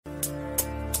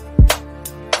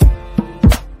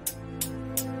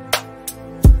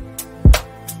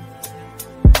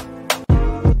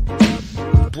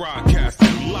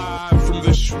Broadcasting live from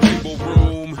the Schwable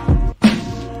Room.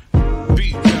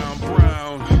 Beat Down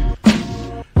Brown.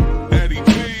 Eddie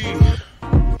B.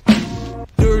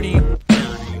 Dirty.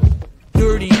 Dirty. Dirty.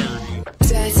 Dirty.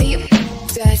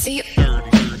 Dirty.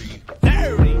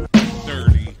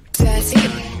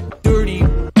 Dirty. Dirty.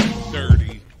 Dirty. Dirty. Dirty.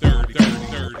 Dirty.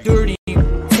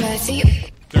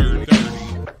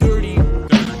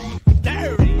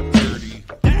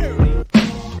 Dirty.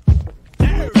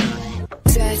 Dirty.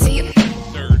 Dirty.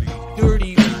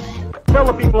 Dirty. Tell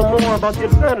the people more about the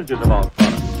advantages of our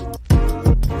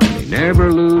product. They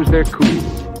never lose their cool.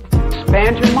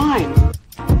 Expand your mind.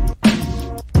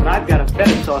 But I've got a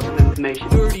better source of information.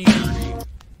 Dirty.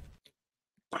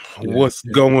 What's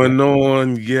going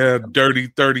on? Yeah, Dirty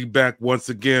 30 back once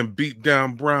again. Beat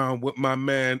Down Brown with my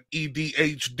man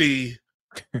EDHD.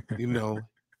 You know,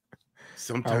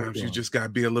 sometimes you just gotta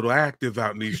be a little active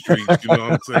out in these streets. You know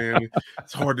what I'm saying?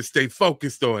 It's hard to stay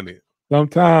focused on it.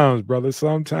 Sometimes, brother.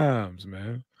 Sometimes,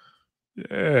 man.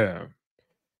 Yeah.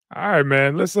 All right,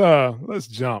 man. Let's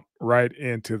jump right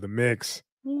into the mix.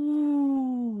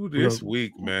 Ooh, this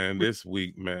week, man.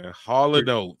 Hall and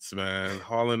Oates, man.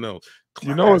 Hall and Oates.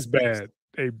 You know it's bad.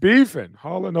 They beefing.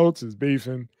 Hall and Oates is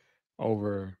beefing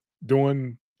over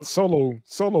doing solo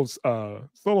shows,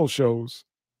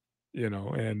 you know,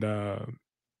 and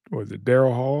was it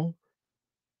Daryl Hall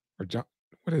or John?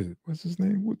 What is it? What's his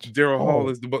name? Daryl Hall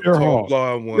is the Daryl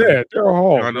blonde one. Yeah, Daryl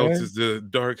Hall. John Oates is the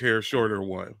dark hair, shorter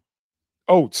one.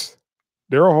 Oates.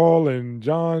 Daryl Hall and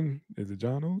John. Is it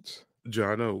John Oates?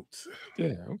 John Oates.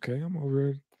 Yeah, okay. I'm over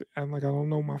here acting like I don't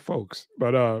know my folks.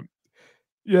 But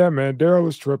yeah, man, Daryl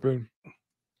is tripping.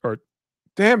 Or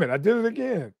damn it, I did it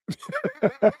again.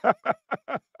 All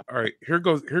right, here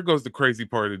goes the crazy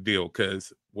part of the deal.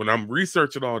 Because when I'm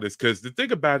researching all this, because the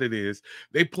thing about it is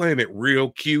they playing it real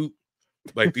cute.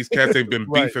 Like these cats ain't been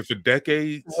beefing for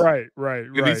decades. Right.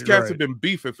 And these cats have been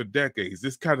beefing for decades.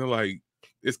 It's kind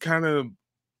of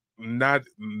not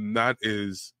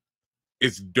as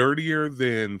it's dirtier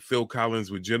than Phil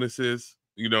Collins with Genesis.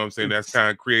 You know what I'm saying? That's kind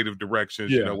of creative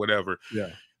directions, you know, whatever. Yeah.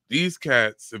 These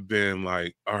cats have been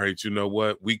like, all right, you know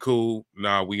what? We cool.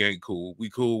 Nah, we ain't cool.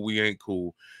 We cool. We ain't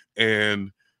cool. And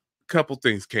a couple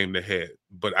things came to head.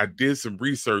 But I did some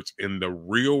research, and the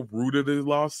real root of the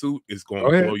lawsuit is going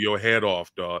to blow your head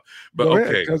off, dog. But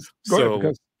okay.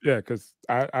 Because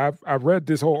I read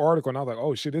this whole article, and I was like,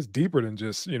 oh, shit, it's deeper than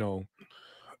just, you know.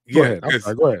 Go ahead.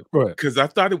 Because I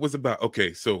thought it was about,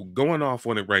 okay, so going off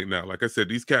on it right now, like I said,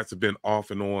 these cats have been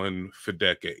off and on for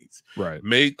decades. Right.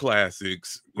 Made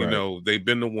classics, you know, they've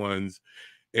been the ones,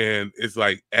 and it's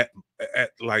like, at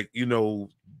like, you know,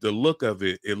 the look of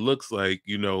it, it looks like,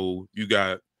 you know, you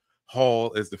got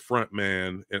Hall as the front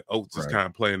man, and Oates is kind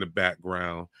of playing the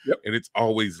background, and it's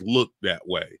always looked that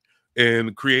way.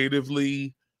 And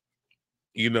creatively,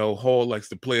 you know, Hall likes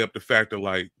to play up the fact that,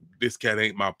 like, this cat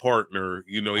ain't my partner.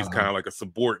 You know, he's kind of like a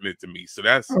subordinate to me. So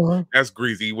that's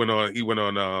greasy. He went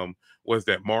on what's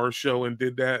that, Mars show, and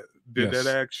did that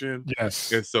action.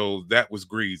 Yes. And so that was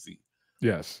greasy.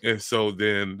 Yes. And so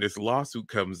then this lawsuit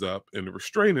comes up, and the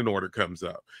restraining order comes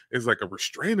up. It's like a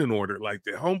restraining order, like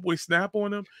the homeboy snap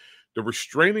on him. The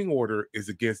restraining order is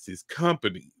against his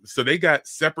company. So they got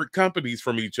separate companies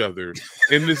from each other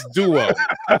in this duo.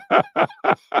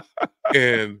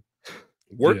 And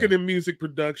working in music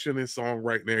production and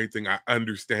songwriting and everything, I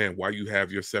understand why you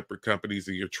have your separate companies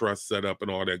and your trust set up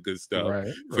and all that good stuff.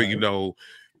 You know,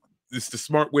 it's the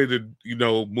smart way to, you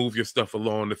know, move your stuff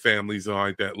along the families and all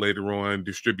like that later on,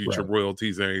 distribute your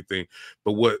royalties and everything.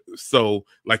 But so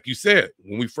like you said,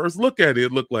 when we first look at it,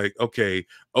 it looked like, okay,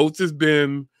 Oates has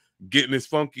been getting his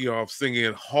funky off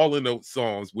singing Hall and Oates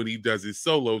songs when he does his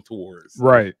solo tours.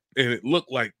 Right. And it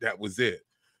looked like that was it.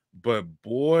 But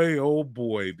boy, oh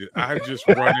boy, did I just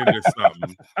run into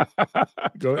something.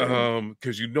 Go ahead.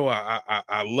 Because you know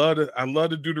I love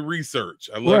to do the research.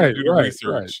 I love to do the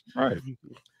research. Right.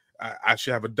 I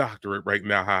should have a doctorate right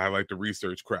now how I like to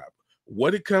research crap.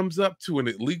 What it comes up to, and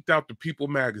it leaked out to People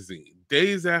magazine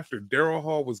days after Daryl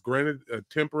Hall was granted a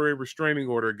temporary restraining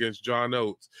order against John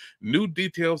Oates. New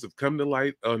details have come to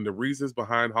light on the reasons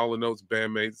behind Hall & Oates'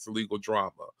 bandmates' legal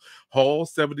drama. Hall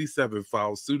 77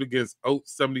 filed suit against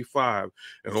Oates 75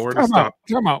 in order to stop.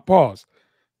 Come out. Pause.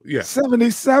 Yeah.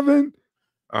 77.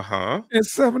 And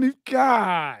 70.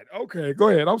 God. Okay, go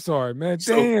ahead. I'm sorry, man.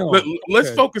 Damn. So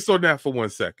let's focus on that for 1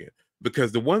 second,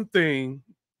 because the one thing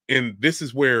and this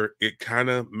is where it kind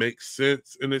of makes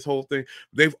sense in this whole thing.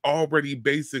 They've already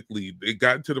basically they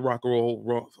got into the Rock and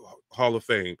Roll Hall of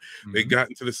Fame. They got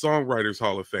into the Songwriters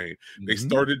Hall of Fame. They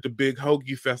started the big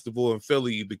Hoagie Festival in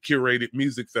Philly, the curated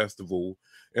music festival,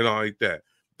 and all like that.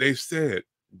 They've said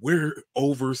we're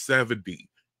over 70.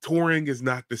 Touring is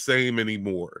not the same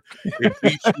anymore. It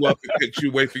beats you up, it takes you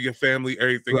away from your family,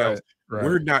 everything else.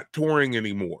 We're not touring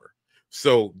anymore.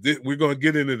 So we're going to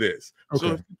get into this.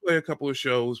 So if you play a couple of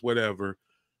shows, whatever,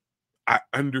 I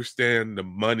understand the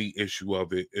money issue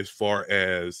of it as far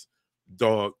as,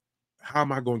 dog, how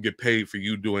am I going to get paid for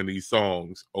you doing these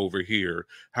songs over here?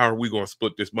 How are we going to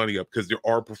split this money up? Because there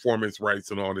are performance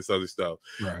rights and all this other stuff.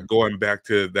 Going back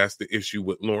to that's the issue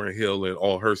with Lauryn Hill and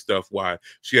all her stuff, why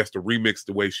she has to remix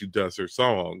the way she does her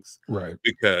songs.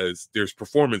 Because there's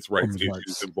performance rights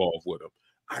issues involved with them.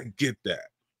 I get that.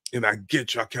 And I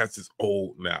get y'all cats is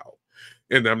old now.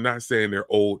 And I'm not saying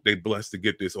they're old. They blessed to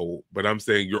get this old. But I'm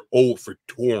saying you're old for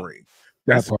touring.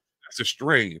 That's a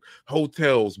strain.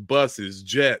 Hotels, buses,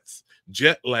 jets,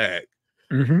 jet lag,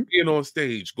 being on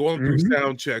stage, going through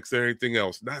sound checks and everything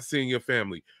else, not seeing your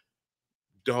family.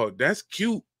 Dog, that's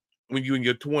cute when you're in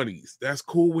your 20s. That's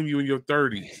cool when you're in your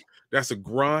 30s. That's a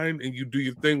grind, and you do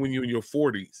your thing when you're in your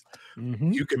 40s.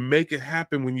 You can make it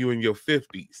happen when you're in your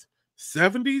 50s.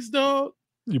 70s, dog?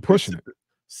 You pushing it.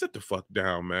 Sit the fuck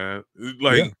down, man.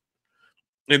 Like,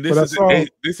 and this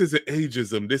is an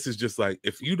ageism. This is just like,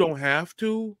 if you don't have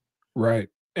to, right.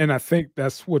 And I think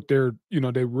that's what they're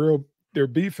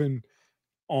beefing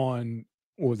on.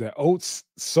 What was that? Oates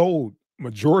sold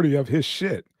majority of his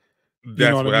shit.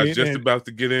 That's what I was just about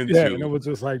to get into. Yeah, and it was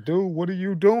just like, dude, what are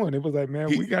you doing? It was like, man,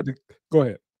 we got to go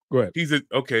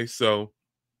ahead. So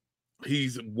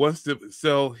he wants to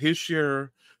sell his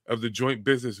share of the joint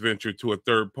business venture to a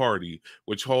third party,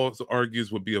 which Hall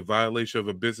argues would be a violation of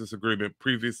a business agreement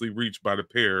previously reached by the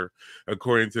pair,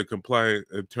 according to a complaint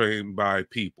obtained by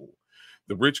People.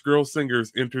 The Rich Girl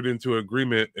Singers entered into an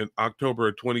agreement in October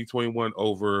of 2021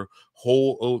 over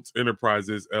Whole Oates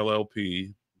Enterprises,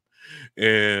 LLP,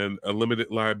 and a limited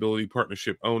liability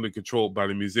partnership owned and controlled by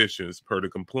the musicians, per the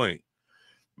complaint.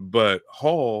 But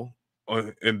Hall,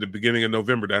 in the beginning of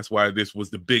November, that's why this was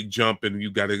the big jump, and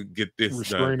you got to get this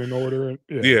restraining order.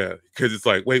 Yeah, because it's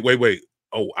like, wait.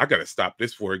 Oh, I got to stop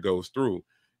this before it goes through.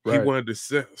 He wanted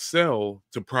to sell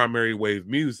to Primary Wave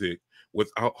Music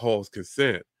without Hall's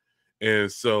consent.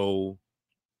 And so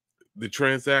the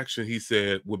transaction, he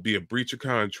said, would be a breach of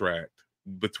contract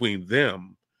between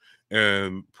them,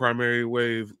 and Primary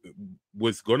Wave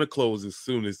was going to close as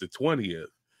soon as the 20th.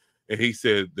 And he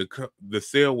said the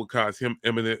sale would cause him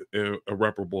imminent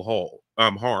irreparable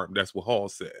harm. That's what Hall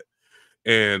said.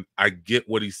 And I get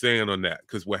what he's saying on that,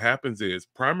 because what happens is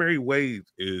Primary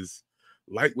Wave is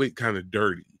lightweight, kind of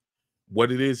dirty.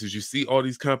 What it is you see all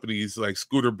these companies like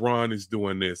Scooter Braun is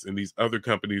doing this, and these other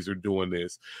companies are doing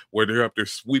this, where they're up there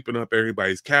sweeping up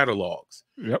everybody's catalogs.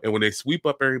 And when they sweep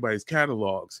up everybody's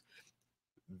catalogs,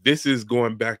 this is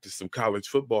going back to some college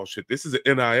football shit. This is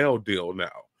an NIL deal now.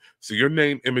 So your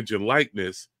name, image, and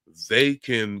likeness, they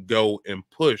can go and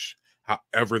push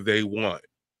however they want.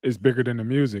 It's bigger than the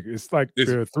music. It's like the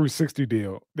 360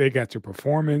 deal. They got your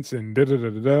performance and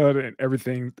and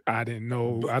everything. I didn't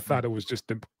know. I thought it was just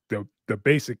the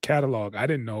basic catalog. I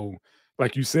didn't know,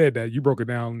 like you said, that you broke it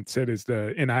down and said it's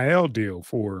the NIL deal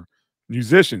for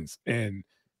musicians. And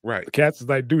the cats is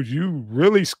like, dude, you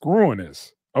really screwing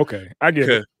this. Okay, I get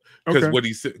it.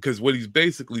 Because what he's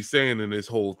basically saying in this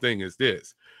whole thing is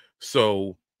this.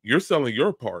 So you're selling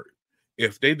your part.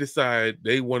 If they decide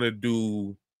they want to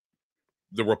do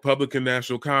the Republican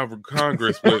National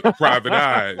Congress with Private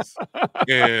Eyes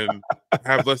and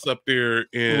have us up there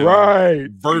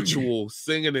in virtual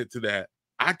singing it to that,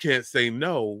 I can't say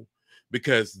no,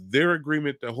 because their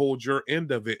agreement to hold your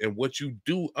end of it and what you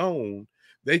do own,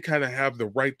 they kind of have the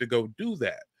right to go do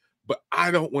that. But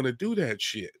I don't want to do that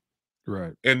shit.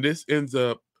 Right. And this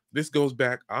goes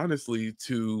back honestly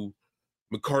to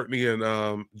McCartney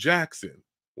and Jackson.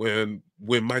 When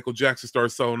Michael Jackson started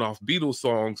selling off Beatles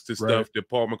songs to stuff that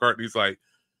Paul McCartney's like,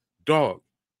 dog,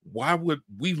 why would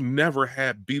we've never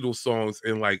had Beatles songs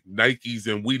in like Nikes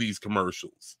and Wheaties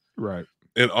commercials? Right.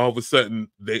 And all of a sudden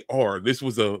they are. This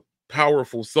was a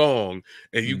powerful song,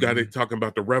 and you got it talking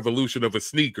about the revolution of a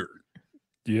sneaker.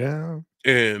 Yeah.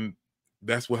 And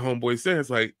that's what Homeboy says.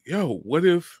 Like, yo, what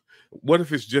if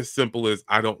it's just simple as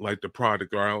I don't like the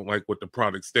product, or I don't like what the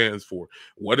product stands for?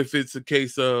 What if it's a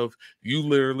case of you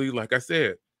literally, like I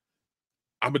said,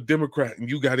 I'm a Democrat and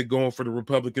you got it going for the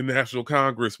Republican National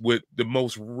Congress with the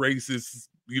most racist,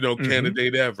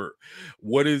 candidate ever.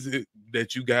 What is it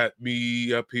that you got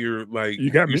me up here? Like,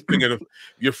 you got me thinking of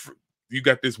you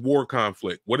got this war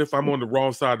conflict. What if I'm on the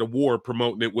wrong side of the war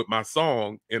promoting it with my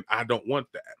song and I don't want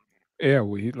that? Yeah,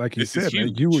 well, like you This is said,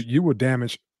 man, huge. you would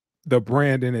damage the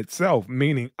brand in itself,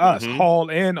 meaning us, Mhm.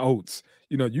 Hall and Oates.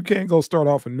 You can't go start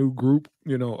off a new group,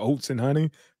 Oates and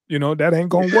Honey. That ain't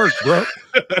gonna work, bro.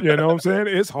 You know what I'm saying?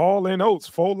 It's Hall and Oates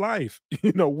for life.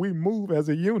 We move as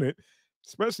a unit,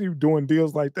 especially doing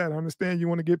deals like that. I understand you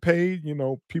want to get paid.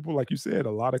 People, like you said,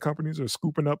 a lot of companies are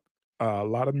scooping up a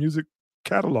lot of music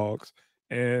catalogs,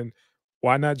 and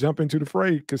why not jump into the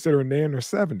fray considering they're in their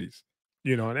 70s?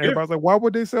 And Yeah, everybody's like, why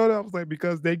would they sell that? I was like,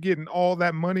 because they getting all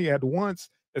that money at once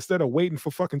instead of waiting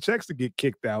for fucking checks to get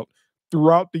kicked out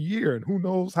throughout the year. And who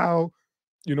knows how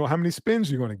many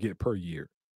spins you're going to get per year.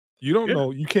 You don't yeah,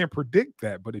 know. You can't predict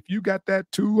that. But if you got that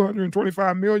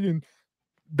 $225 million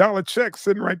check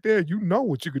sitting right there, you know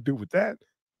what you could do with that.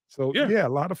 So yeah. yeah, a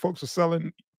lot of folks are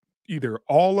selling either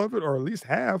all of it or at least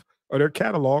half of their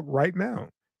catalog right now.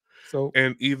 So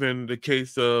And even the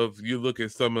case of you look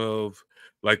at some of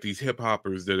like these hip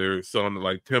hoppers that are selling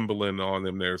like Timberland on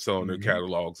them, they're selling their mhm,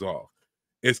 catalogs off.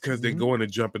 It's because they're mhm, going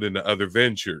and jumping into other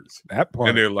ventures. that And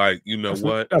part. they're like, you know That's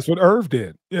what what? that's what Irv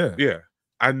did. Yeah. Yeah,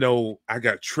 I know I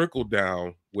got trickled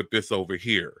down with this over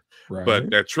here, but Right.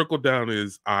 that trickle down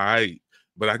is all right.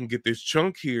 But I can get this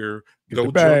chunk here, Get the go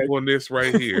jump bag. on this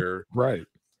right here. Right.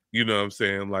 You know what I'm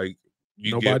saying? Like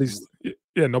you get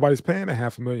Nobody's paying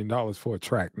 $500,000 for a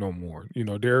track no more.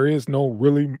 There is no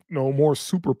more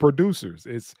super producers.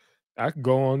 I can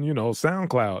go on,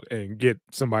 SoundCloud and get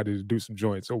somebody to do some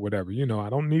joints or whatever. I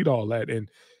don't need all that. And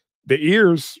the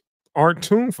ears aren't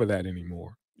tuned for that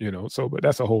anymore. So but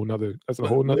that's a let, whole let,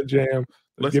 nother jam.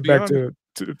 Let's let's get be back honest.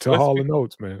 to Let's Hall be and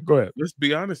Notes, man. Go ahead. let's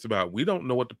be honest about it. We don't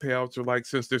know what the payouts are like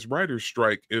since this writer's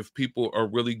strike if people are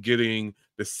really getting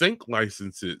the sync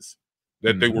licenses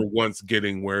that they Mhm. were once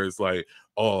getting, where it's like,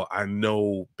 oh, I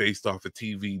know based off of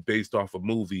TV, based off of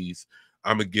movies,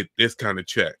 I'm gonna get this kind of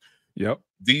check. Yep.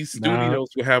 These Nah. studios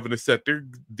were having to set their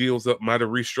deals up, might have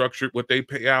restructured what they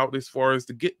pay out as far as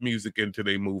to get music into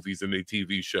their movies and their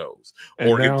TV shows And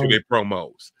or into now their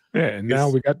promos. Yeah, and now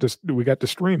It's we got the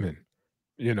streaming.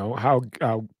 How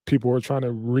people are trying to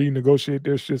renegotiate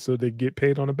their shit so they get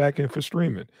paid on the back end for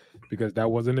streaming because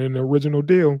that wasn't in the original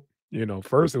deal.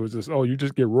 First it was just, oh, you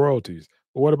just get royalties.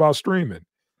 But what about streaming?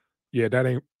 Yeah,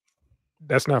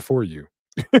 that's not for you.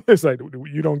 It's like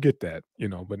you don't get that.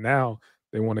 But now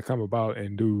they want to come about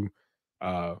and do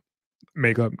uh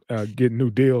get new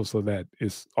deals so that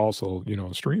it's also,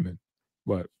 streaming.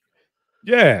 But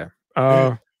yeah, yeah,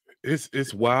 uh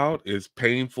it's wild, it's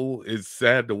painful, it's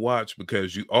sad to watch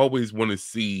because you always want to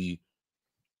see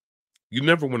you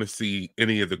never want to see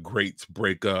any of the greats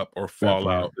break up or that fall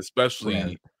part. out, Right.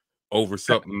 especially over Uh,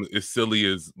 something as silly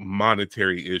as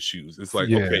monetary issues. It's like,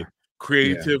 Yeah. okay, Yeah.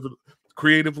 creative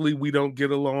creatively we don't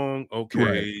get along. Right.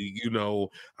 Okay,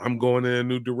 I'm going in a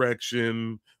new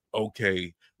direction.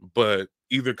 Okay, but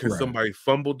either because Right. somebody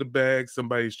fumbled the bag,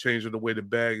 somebody's changing the way the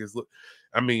bag is look.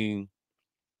 I mean,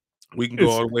 we can go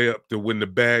It's all the way up to when the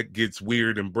bag gets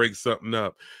weird and breaks something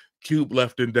up. Cube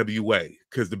left NWA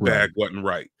because the right. bag wasn't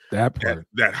right. That That part.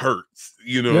 that hurts.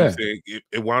 You know what I'm Yeah. saying?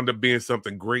 It wound up being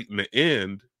something great in the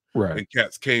end, Right. and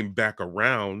cats came back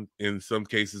around in some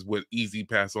cases with easy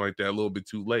pass on like that a little bit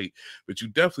too late. But you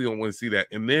definitely don't want to see that.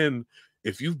 And then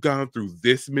if you've gone through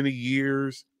this many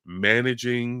years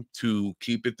managing to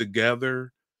keep it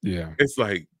together, Yeah. it's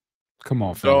like, Come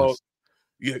on, dog, fellas.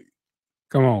 yeah,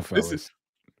 Come on, this is fellas.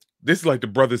 this is like the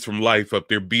brothers from Life up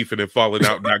there beefing and falling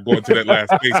out, not going to that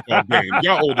last baseball game.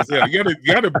 Y'all old as hell. You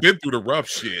gotta been through the rough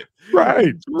shit.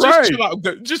 Right. Just Right. chill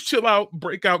out. Just chill out.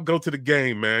 Break out. Go to the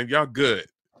game, man. Y'all good.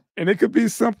 And it could be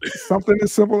something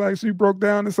as simple as you broke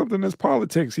down to something as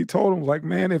politics. He told him, like,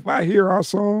 man, if I hear our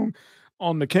song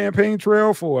on the campaign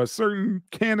trail for a certain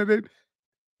candidate,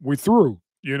 we through.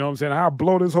 You know what I'm saying? I'll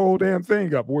blow this whole damn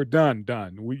thing up. We're done.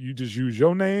 You just use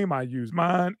your name, I use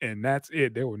mine, and that's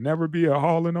it. There will never be a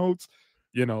Hall and Oates,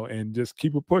 and just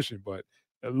keep it pushing. But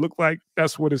it looked like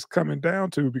that's what it's coming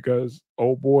down to because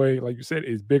oh boy, like you said,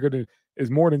 is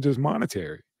more than just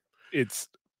monetary. It's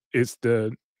it's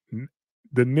the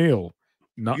nil,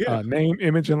 not Yeah, name,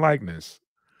 image, and likeness.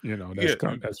 yeah,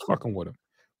 That's fucking with him.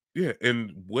 yeah.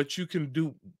 And what you can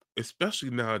do, especially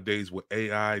nowadays with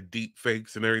AI, deep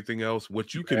fakes, and everything else,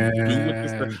 what you can do with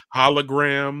this Man,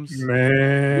 holograms,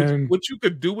 man. what you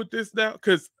could do with this now,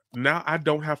 because now I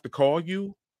don't have to call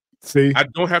you. See, I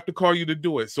don't have to call you to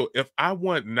do it. So if I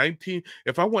want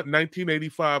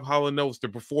 1985 Hall and Notes to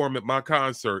perform at my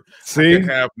concert, I can see.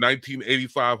 have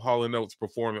 1985 Hall and Notes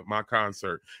perform at my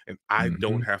concert, and I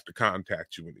don't Mhm. have to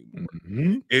contact you anymore.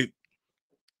 Mhm. It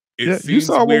It Yeah, you seems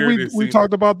saw what weird. It we seems.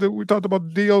 talked about the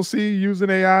DLC using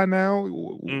AI now.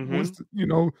 Hmm.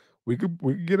 We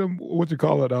could get him what you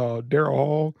call it, Daryl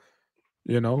Hall.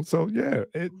 So yeah,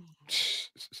 it.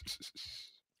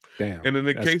 Damn, And in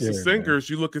the that's case of scary, man. singers,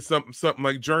 you look at something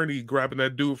like Journey grabbing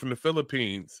that dude from the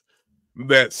Philippines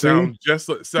that See, just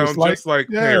sound like just like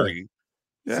yeah, Perry.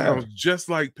 yeah. Sounds just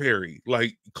like Perry.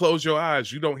 Like close your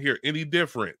eyes, you don't hear any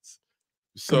difference.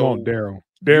 Come on, So Daryl.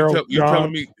 you Daryl, tell you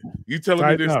telling John, me you telling me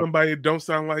tighten there's up. somebody that don't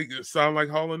sound like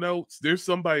Hall and Oates? There's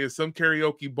somebody at some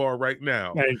karaoke bar right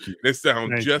now Thank you, that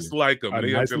sound thank just you. like them. A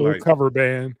They up nice there little like, cover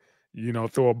band.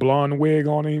 Throw a blonde wig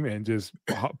on him and just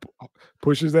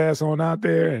push his ass on out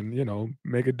there, and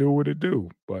make it do what it do.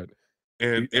 But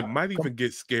and he, it might come, even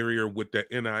get scarier with that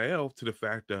NIL to the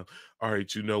fact of, all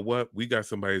right, you know what? We got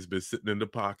somebody that's been sitting in the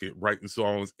pocket writing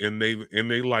songs in they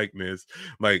likeness.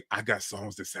 Like, I got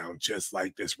songs that sound just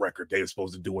like this record they were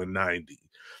supposed to do in 90.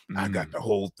 I got mm, the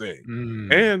whole thing.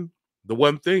 mm, And the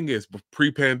one thing is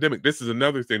pre-pandemic, this is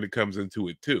another thing that comes into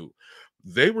it too.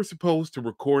 They were supposed to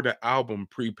record an album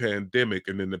pre-pandemic,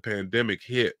 and then the pandemic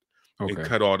hit and okay,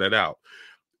 cut all that out.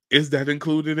 Is that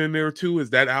included in there too? Is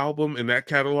that album and that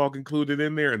catalog included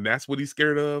in there? And that's what he's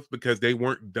scared of because they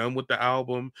weren't done with the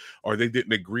album or they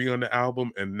didn't agree on the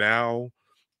album. And now,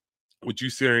 with you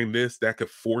sharing this, that could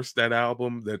force that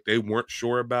album that they weren't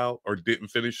sure about or didn't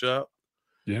finish up.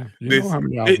 yeah. You know This, how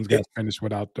many albums got finished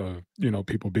without the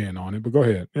people being on it? But go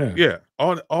ahead, yeah, yeah,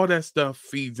 all that stuff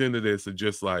feeds into this and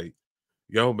just like,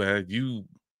 yo, man,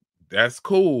 that's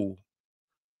cool,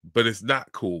 but it's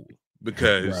not cool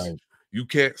because right. you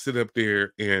can't sit up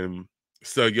there and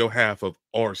sell your half of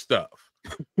our stuff.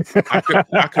 I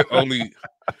could only,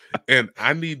 and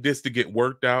I need this to get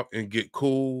worked out and get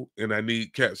cool, and I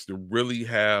need cats to really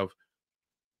have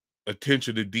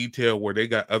attention to detail where they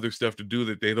got other stuff to do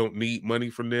that they don't need money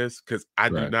from this because I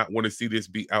do Right. not want to see this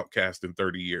be outcast in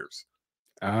 30 years.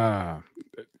 Ah,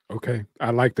 okay.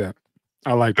 I like that.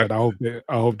 I like I, that.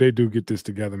 I hope they do get this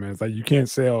together, man. It's like you can't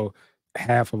sell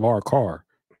half of our car.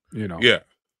 You know, yeah,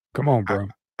 come on, I, bro.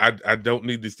 I don't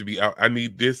need this to be out. I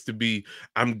need this to be.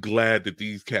 I'm glad that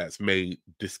these cats made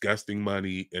disgusting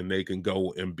money and they can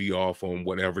go and be off on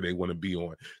whatever they want to be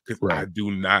on because I Right.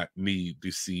 do not need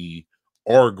to see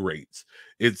our greats.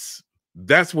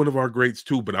 That's one of our greats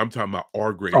too, but I'm talking about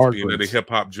our greats Our being of the greats. hip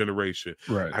hop generation.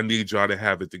 Right. I need y'all to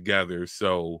have it together.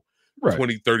 So Right.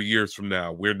 20, 30 years from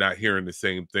now, we're not hearing the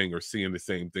same thing or seeing the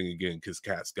same thing again because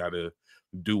cats gotta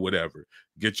do whatever.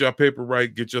 Get your paper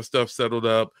right, get your stuff settled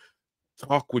up,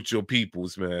 talk with your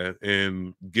peoples, man,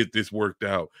 and get this worked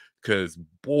out. Cause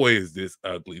boy, is this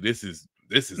ugly. This is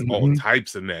all Hmm.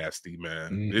 types of nasty,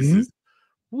 man. This Hmm. is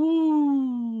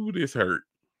woo, this hurt.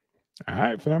 All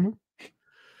right, family.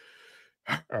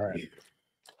 All right. Yeah.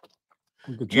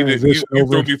 We could You did transition you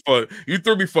over.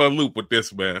 threw me for a loop with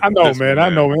this, man. I know, This one, man. I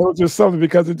man. know, man. It was just something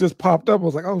because it just popped up. I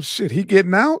was like, oh shit, he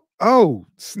getting out? Oh,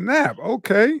 snap.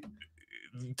 Okay.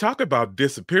 Talk about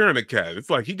disappearing a cat. It's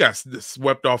like he got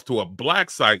swept off to a black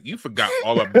site. You forgot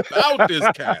all about this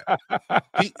cat.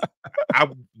 He,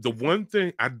 the one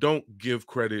thing I don't give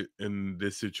credit in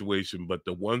this situation, but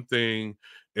the one thing,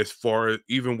 as far as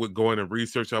even with going and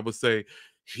research, I would say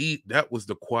that was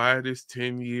the quietest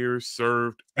 10 years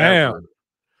served ever. Damn.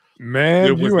 Man,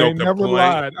 There was you no ain't never complaint.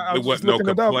 lied. I There was just wasn't no looking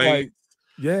it up like, complaints.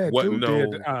 yeah, Wasn't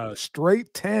dude did no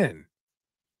straight 10.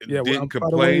 Yeah, well, didn't by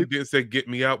the way, complain. Didn't say get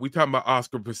me out. We talking about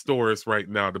Oscar Pistorius right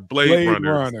now. The Blade Blade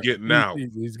Runner is Runner. getting He's, out.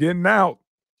 he's, he's getting out.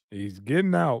 He's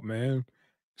getting out, man.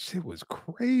 Shit was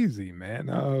crazy, man.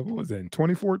 What was that in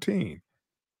 2014?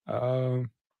 Um,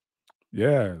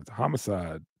 yeah,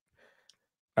 homicide.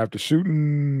 After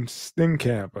shooting Sting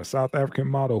Camp, a South African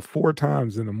model, 4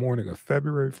 times in the morning of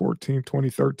February 14th,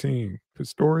 2013,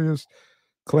 Pistorius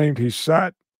claimed he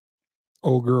shot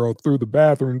old girl through the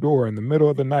bathroom door in the middle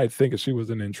of the night thinking she was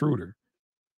an intruder.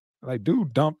 Like,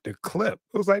 dude dumped the clip.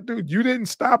 It was like, dude, you didn't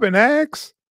stop and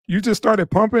ask. You just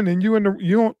started pumping, and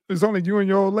it's only you and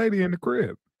your old lady in the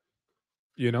crib.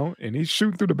 And he's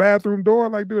shooting through the bathroom door.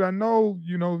 Like, dude, I know,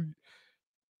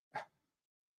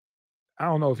 I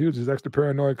don't know if he was just extra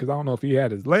paranoid because I don't know if he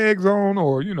had his legs on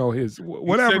or, his He said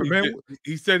whatever, he man. did.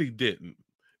 He said he didn't.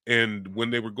 And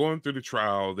when they were going through the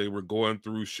trial, they were going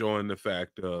through showing the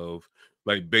fact of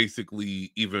like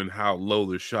basically even how low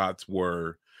the shots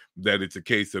were, that it's a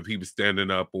case of he was standing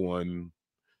up on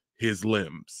his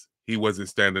limbs. He wasn't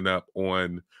standing up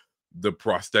on the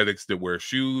prosthetics that wear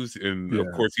shoes. And of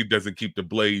Yeah. course, he doesn't keep the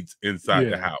blades inside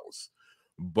the Yeah. house.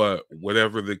 But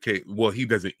whatever the case, well, he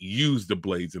doesn't use the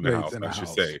blades in the Blades house, in I the should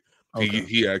house. say. Okay.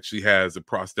 He actually has a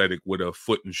prosthetic with a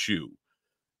foot and shoe.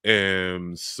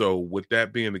 And so, with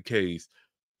that being the case,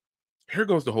 here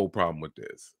goes the whole problem with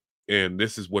this. And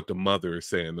this is what the mother is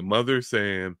saying. The mother is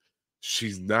saying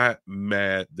she's not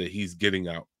mad that he's getting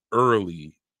out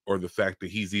early or the fact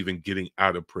that he's even getting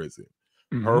out of prison.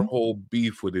 Her Mhm. whole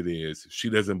beef with it is she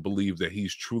doesn't believe that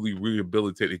he's truly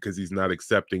rehabilitated because he's not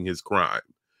accepting his crime.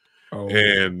 Oh,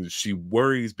 And she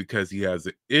worries because he has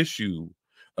an issue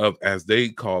of, as they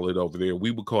call it over there,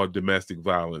 we would call it domestic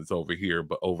violence over here,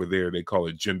 but over there they call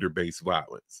it gender-based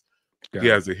violence. He got it.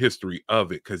 has a history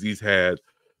of it because he's had,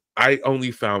 I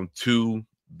only found 2.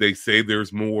 They say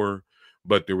there's more,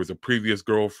 but there was a previous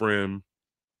girlfriend,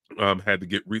 had to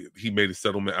get he made a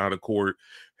settlement out of court.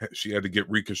 She had to get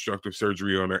reconstructive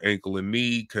surgery on her ankle and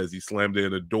knee because he slammed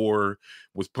in a door,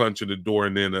 was punching the door,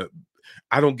 and then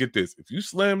I don't get this. If you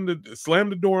slam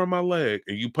the door on my leg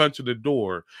and you punch in the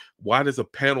door, why does a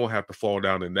panel have to fall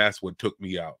down? And that's what took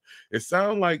me out. It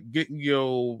sounds like getting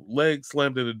your leg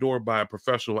slammed in the door by a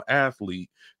professional athlete,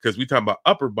 because we talking about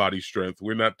upper body strength.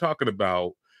 We're not talking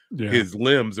about Yeah. his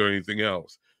limbs or anything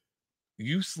else.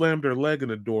 You slammed her leg in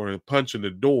the door and punching the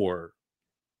door,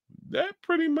 that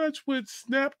pretty much would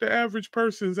snap the average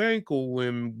person's ankle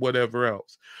and whatever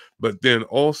else. But then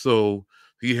also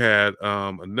he had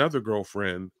another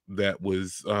girlfriend that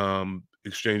was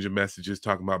exchanging messages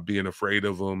talking about being afraid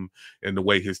of him and the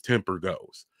way his temper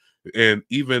goes. And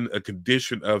even a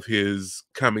condition of his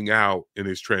coming out and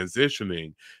his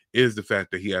transitioning is the fact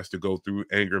that he has to go through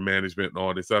anger management and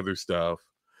all this other stuff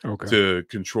Okay. to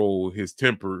control his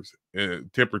temper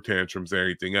tantrums and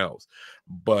everything else.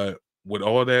 But with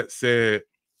all that said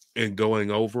and going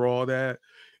over all that,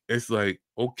 it's like,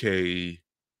 okay,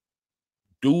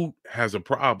 dude has a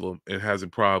problem and has a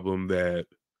problem that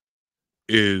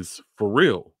is for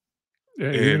real.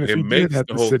 Yeah, even And if it he did makes have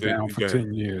the to whole sit thing down for again.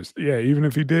 10 years. Yeah, even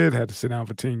if he did have to sit down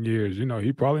for 10 years,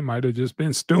 he probably might have just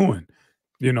been stewing,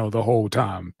 the whole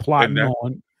time, And plotting that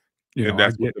on, and I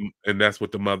that's what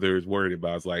get the mother is worried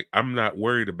about. It's like, I'm not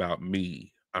worried about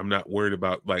me. I'm not worried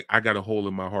about, like, I got a hole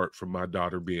in my heart from my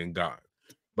daughter being gone.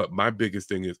 But my biggest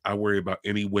thing is I worry about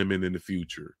any women in the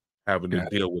future having to got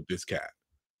it. deal with this cat.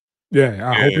 Yeah, And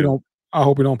I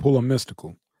hope he don't pull a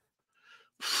mystical.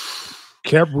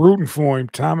 Kept rooting for him,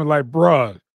 timing like,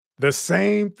 bruh, the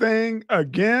same thing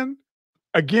again?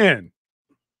 Again.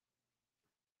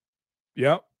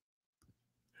 Yep.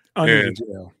 Under the and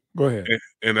jail. Go ahead.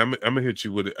 and I'm gonna hit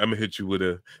you with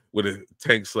a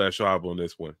tank slash ob on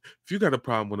this one. If you got a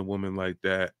problem with a woman like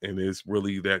that and it's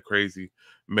really that crazy,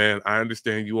 man, I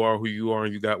understand you are who you are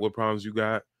and you got what problems you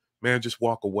got. Man, just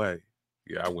walk away.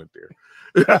 Yeah, I went there.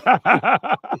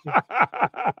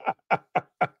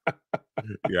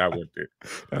 Yeah, I went there.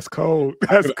 That's cold.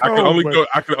 That's I can cold, only but go.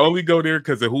 I can only go there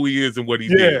because of who he is and what he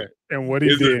yeah, did. and what he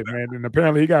Is it? did, man, and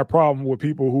apparently he got a problem with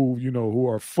people who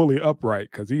are fully upright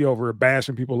because he over here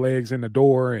bashing people's legs in the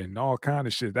door and all kind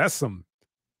of shit. That's some,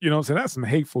 what I'm saying? That's some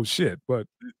hateful shit, but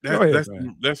go That ahead,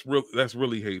 man. that's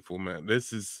really hateful, man.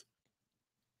 This is.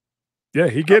 Yeah,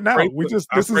 he I getting pray out. We for just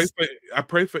this is I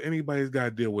pray for anybody's got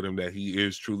to deal with him that he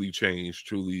is truly changed,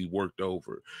 truly worked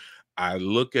over. I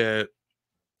look at,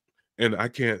 and I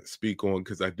can't speak on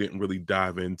because I didn't really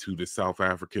dive into the South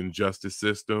African justice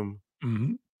system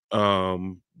Mhm.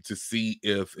 to see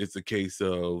if it's a case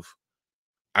of,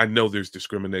 I know there's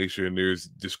discrimination, there's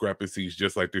discrepancies,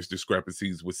 just like there's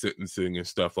discrepancies with sentencing and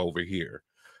stuff over here.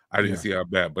 I didn't Yeah, see how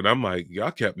bad, but I'm like,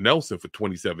 y'all kept Nelson for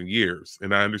 27 years.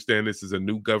 And I understand this is a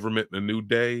new government and a new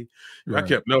day. Y'all right.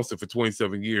 kept Nelson for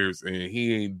 27 years and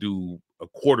he ain't do a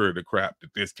quarter of the crap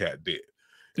that this cat did.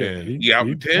 Yeah, And he he out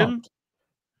he in 10? jumped.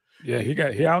 Yeah,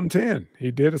 he out in 10.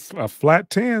 He did a flat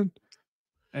 10,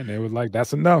 and they was like,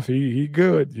 "That's enough. He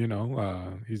good."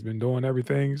 He's been doing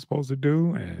everything he's supposed to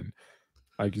do, and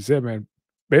like you said, man,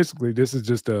 basically this is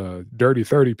just a dirty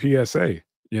 30 PSA.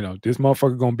 This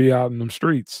motherfucker gonna be out in them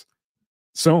streets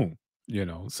soon.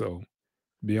 So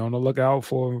be on the lookout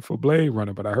for Blade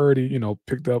Runner. But I heard he,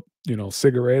 picked up,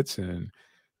 cigarettes and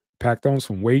packed on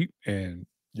some weight, and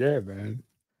yeah, man,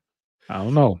 I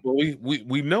don't know. Well,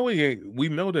 we know he ain't. We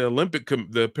know the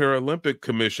the Paralympic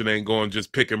Commission ain't going to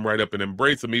just pick him right up and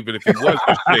embrace him, even if he was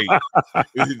in shape.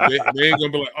 They ain't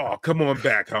gonna be like, "Oh, come on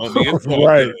back, homie. It's all good."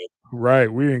 Right.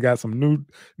 Right. We ain't got some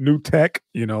new tech,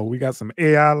 we got some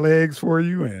AI legs for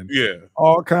you and Yeah,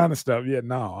 all kind of stuff. Yeah,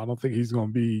 no, I don't think he's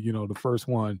gonna be, the first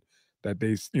one that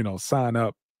they sign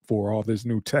up for all this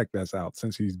new tech that's out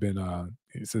since he's been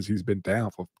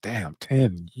down for damn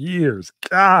 10 years.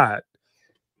 God.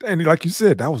 And like you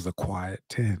said, that was a quiet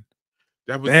 10.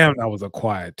 that was. Damn, that was a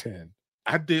quiet 10.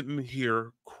 I didn't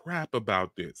hear crap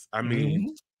about this. I mean,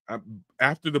 Mhm. I,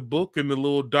 after the book and the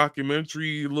little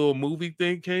documentary, little movie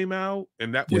thing came out,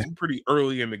 and that Yeah, was pretty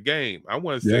early in the game. I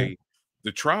want to yeah. say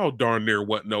the trial darn near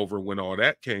wasn't over when all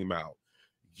that came out.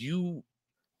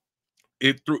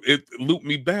 it looped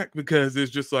me back because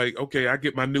it's just like, okay, I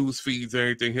get my news feeds and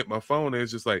everything hit my phone, and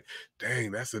it's just like,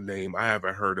 dang, that's a name I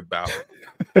haven't heard about.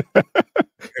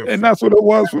 And that's what it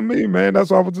was for me, man.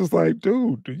 That's why I was just like,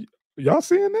 dude, y'all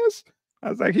seeing this? I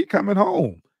was like, he coming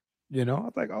home. I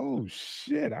was like, oh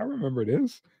shit, I remember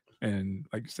this. And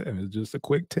like you said, it's just a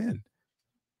quick 10.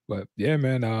 But yeah,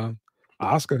 man,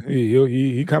 Oscar,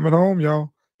 he coming home,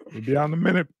 y'all. He'll be out in a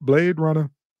minute. Blade Runner.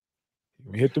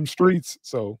 We hit them streets.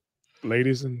 So,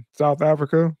 ladies in South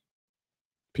Africa,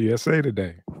 PSA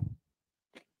today.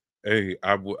 Hey,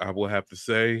 I will have to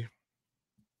say,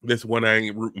 this one I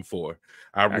ain't rooting for.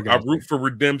 I root for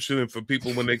redemption and for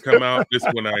people when they come out. This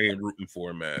one I ain't rooting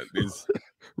for, man. This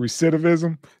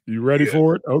recidivism. You ready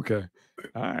for it? Okay.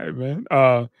 All right,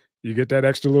 man. You get that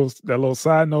extra little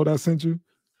side note I sent you?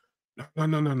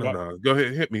 No. Go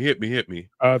ahead, hit me.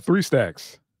 3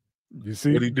 stacks. You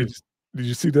see? Did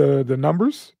you see the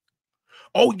numbers?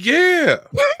 Oh yeah.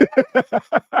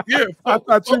 Yeah. I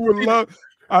thought you would love.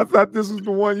 I thought this was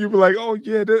the one you were like, oh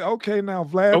yeah, okay, now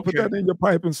Vlad, put that in your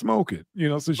pipe and smoke it.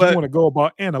 Since you want to go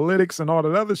about analytics and all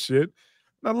that other shit.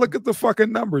 Now look at the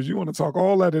fucking numbers. You want to talk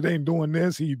all that? It ain't doing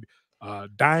this. He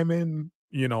diamond,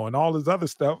 and all this other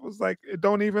stuff. It was like, it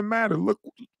don't even matter. Look,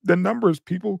 the numbers,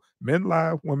 people, men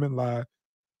lie, women lie.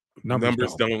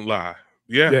 Numbers don't lie.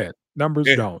 Yeah. Yeah, numbers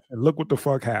don't. And look what the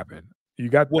fuck happened.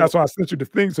 That's why I sent you the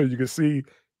thing so you can see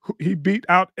he beat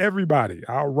out everybody.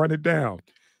 I'll run it down.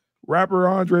 Rapper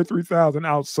Andre 3000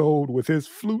 outsold with his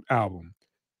Flute album.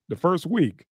 The first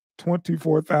week,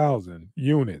 24,000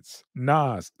 units.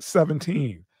 Nas,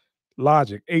 17.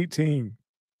 Logic, 18.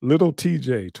 Little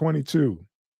TJ, 22.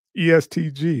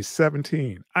 ESTG,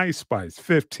 17. Ice Spice,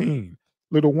 15.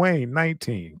 Lil Wayne,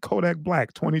 19. Kodak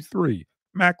Black, 23.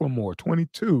 Macklemore,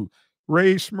 22.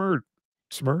 Ray Schmurd.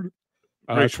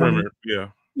 Ray Schmurd, yeah.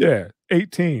 Yeah,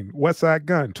 18. Westside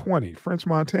Gun, 20. French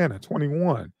Montana,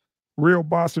 21. Real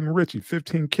Boston Richie,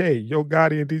 15K. Yo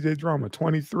Gotti and DJ Drama,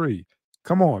 23.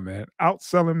 Come on, man.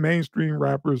 Outselling mainstream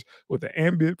rappers with the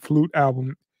ambient flute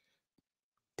album,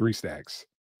 3 stacks.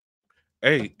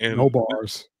 Hey, and no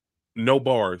bars. No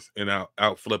bars, and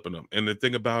out flipping them. And the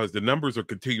thing about it is the numbers are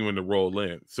continuing to roll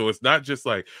in. So it's not just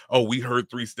like, oh, we heard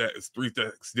 3 stacks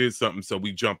did something, so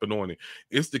we jumping on it.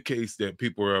 It's the case that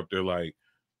people are up there like,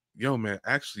 yo, man,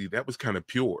 actually, that was kind of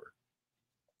pure.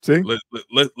 See,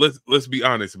 let's be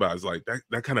honest about it. It's like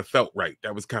that kind of felt right.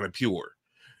 That was kind of pure.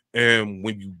 And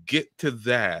when you get to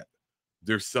that,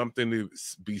 there's something to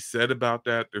be said about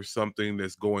that. There's something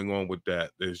that's going on with that.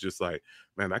 There's just like,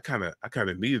 man, I kind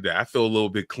of needed that. I feel a little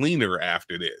bit cleaner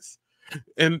after this.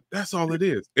 And that's all it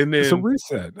is. And then it's a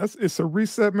reset. It's a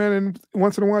reset, man. And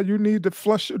once in a while, you need to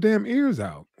flush your damn ears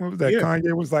out. What was that? Yeah.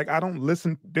 Kanye was like, I don't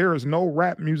listen. There is no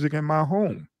rap music in my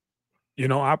home.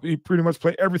 I pretty much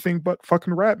play everything but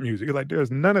fucking rap music. Like,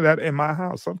 there's none of that in my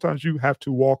house. Sometimes you have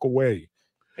to walk away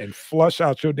and flush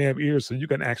out your damn ears so you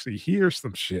can actually hear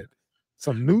some shit,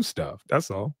 some new stuff.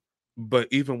 That's all. But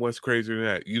even what's crazier than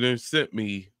that, you didn't sent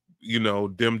me,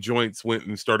 them joints went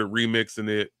and started remixing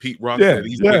it. Pete Rock said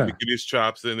he's getting to get his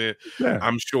chops in it. Yeah.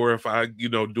 I'm sure if I,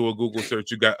 do a Google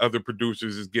search, you got other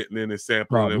producers is getting in and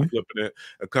sampling and flipping it.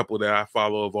 A couple that I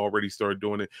follow have already started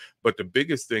doing it. But the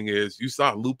biggest thing is you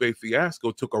saw Lupe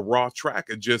Fiasco took a raw track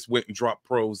and just went and dropped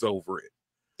pros over it.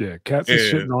 Yeah, cats are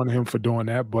shitting on him for doing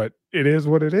that, but it is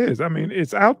what it is. I mean,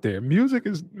 it's out there. Music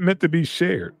is meant to be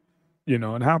shared,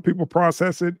 and how people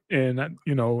process it and,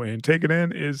 and take it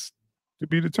in is to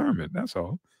be determined. That's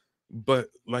all. But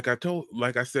like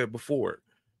I said before,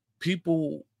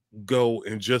 people go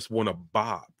and just want to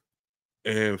bop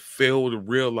and fail to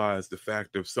realize the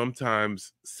fact of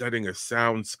sometimes setting a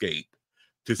soundscape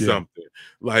to something.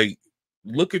 Like,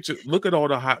 look at all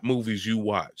the hot movies you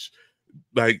watch.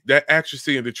 Like that action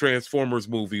scene in the Transformers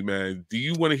movie, man. Do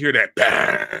you want to hear that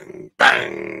bang,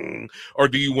 bang, or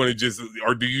do you just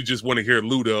want to hear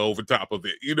Luda over top of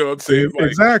it? You know what I'm saying? Like,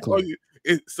 exactly.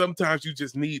 Sometimes you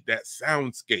just need that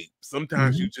soundscape.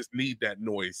 Sometimes you just need that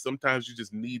noise. Sometimes you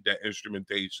just need that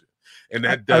instrumentation, and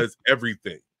that does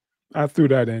everything. I threw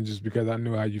that in just because I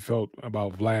knew how you felt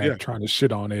about Vlad trying to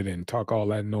shit on it and talk all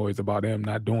that noise about him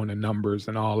not doing the numbers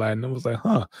and all that. And it was like,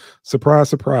 surprise,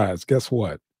 surprise. Guess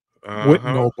what? With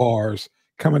no bars,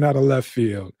 coming out of left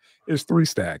field, it's 3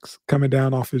 stacks coming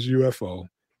down off his UFO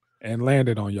and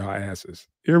landed on y'all asses.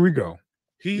 Here we go.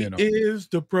 He is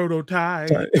the prototype.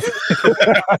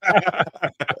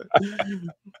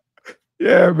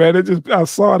 Yeah, man. I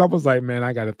saw it. I was like, man,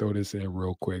 I got to throw this in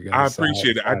real quick. I As a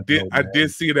appreciate it. side note, I man.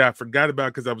 did see that. I forgot about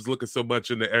it because I was looking so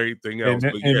much into everything else.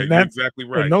 And But yeah, and you're that exactly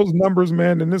and right. those numbers,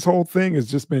 man, and this whole thing has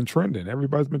just been trending.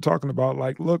 Everybody's been talking about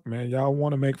like, look, man, y'all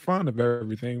want to make fun of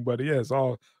everything, but yeah, it's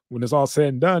all when it's all said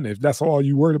and done. If that's all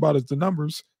you worried about is the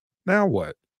numbers, now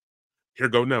what? Here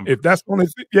go If numbers. that's the only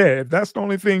if that's the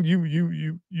only thing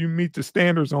you meet the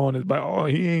standards on is like, oh,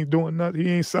 he ain't doing nothing,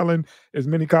 he ain't selling as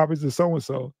many copies as so and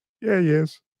so. Yeah, he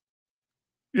is.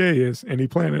 Yeah, he is, and he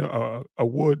playing a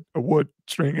wood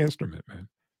string instrument, man,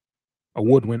 a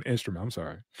woodwind instrument. I'm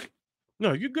sorry.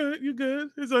 No, you good. You good.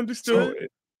 It's So understood.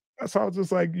 that's how I was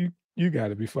just like, you got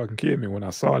to be fucking kidding me. When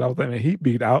I saw it, I was like, man, he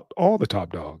beat out all the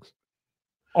top dogs,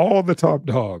 all the top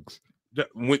dogs.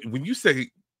 When you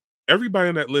say everybody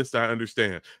on that list, I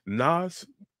understand. Nas,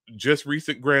 just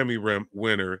recent Grammy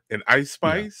winner, and Ice Yeah.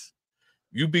 Spice,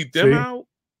 you beat them See, out.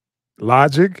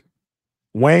 Logic,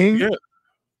 Wayne.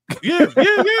 Yeah,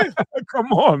 yeah.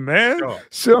 Come on, man. Dog.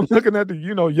 Shit, I'm looking at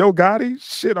Yo Gotti.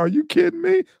 Shit, are you kidding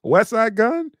me? West Side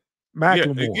Gun, Yeah,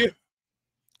 Macklemore.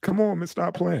 Come on, man.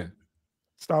 Stop playing.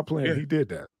 Stop playing. yeah, He did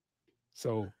that.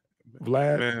 So,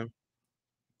 Vlad, man.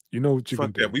 you know what you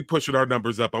Fuck can that. do. We pushing our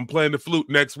numbers up. I'm playing the flute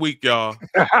next week, y'all.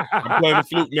 I'm playing the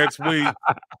flute next week.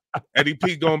 Eddie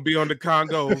P gonna be on the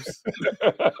congos.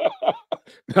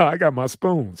 No, I got my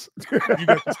spoons. You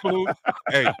got the spoon?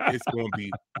 Hey, it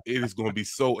is gonna be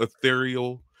so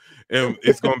ethereal. And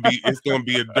it's gonna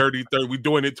be a dirty 30. We're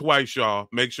doing it twice, y'all.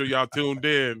 Make sure y'all tuned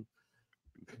in.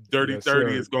 Dirty Yes,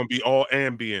 30 sir. is gonna be all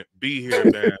ambient. Be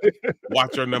here, man.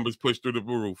 Watch our numbers push through the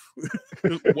roof.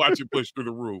 Watch it push through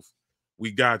the roof.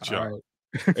 We got All y'all. right.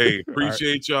 Hey, All right.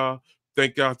 appreciate y'all.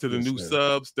 Thank y'all to the Yes, new sir.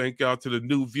 subs. Thank y'all to the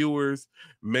new viewers.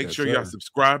 Make Yes, sure y'all sir.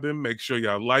 subscribing. Make sure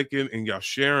y'all liking and y'all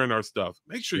sharing our stuff.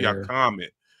 Make sure y'all Share.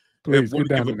 comment. And Please get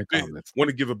down in the comments. want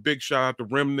to give a big shout out to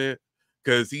Remnant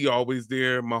because he always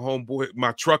there. My homeboy,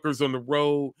 my truckers on the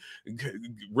road.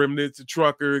 Remnant's a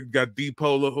trucker. Got D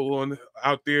Polo on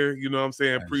out there. You know what I'm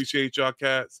saying? Nice. Appreciate y'all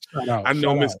cats. Shout out. I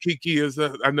know Shout Miss out. Kiki is.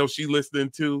 I know she listening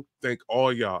too. Thank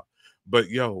all y'all. But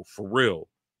yo, for real.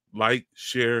 Like,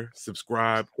 share,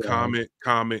 subscribe, comment.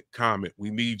 We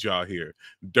need y'all here.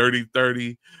 Dirty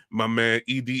 30, my man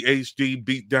EDHD,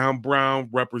 Beat Down Brown,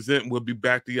 represent. We'll be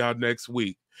back to y'all next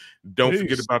week. Don't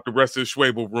forget Peace. about the rest of the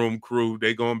Schwabel Room crew.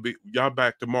 They gonna be y'all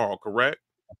back tomorrow, correct?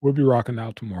 We'll be rocking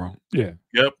out tomorrow. Yeah.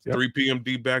 Yep, Yep. 3 p.m.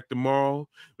 D back tomorrow.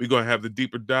 We're gonna have the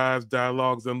Deeper Dives,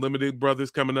 Dialogues Unlimited brothers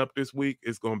coming up this week.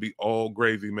 It's gonna be all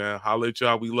gravy, man. Holla at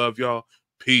y'all. We love y'all.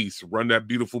 Peace. Run that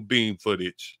beautiful beam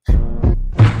footage.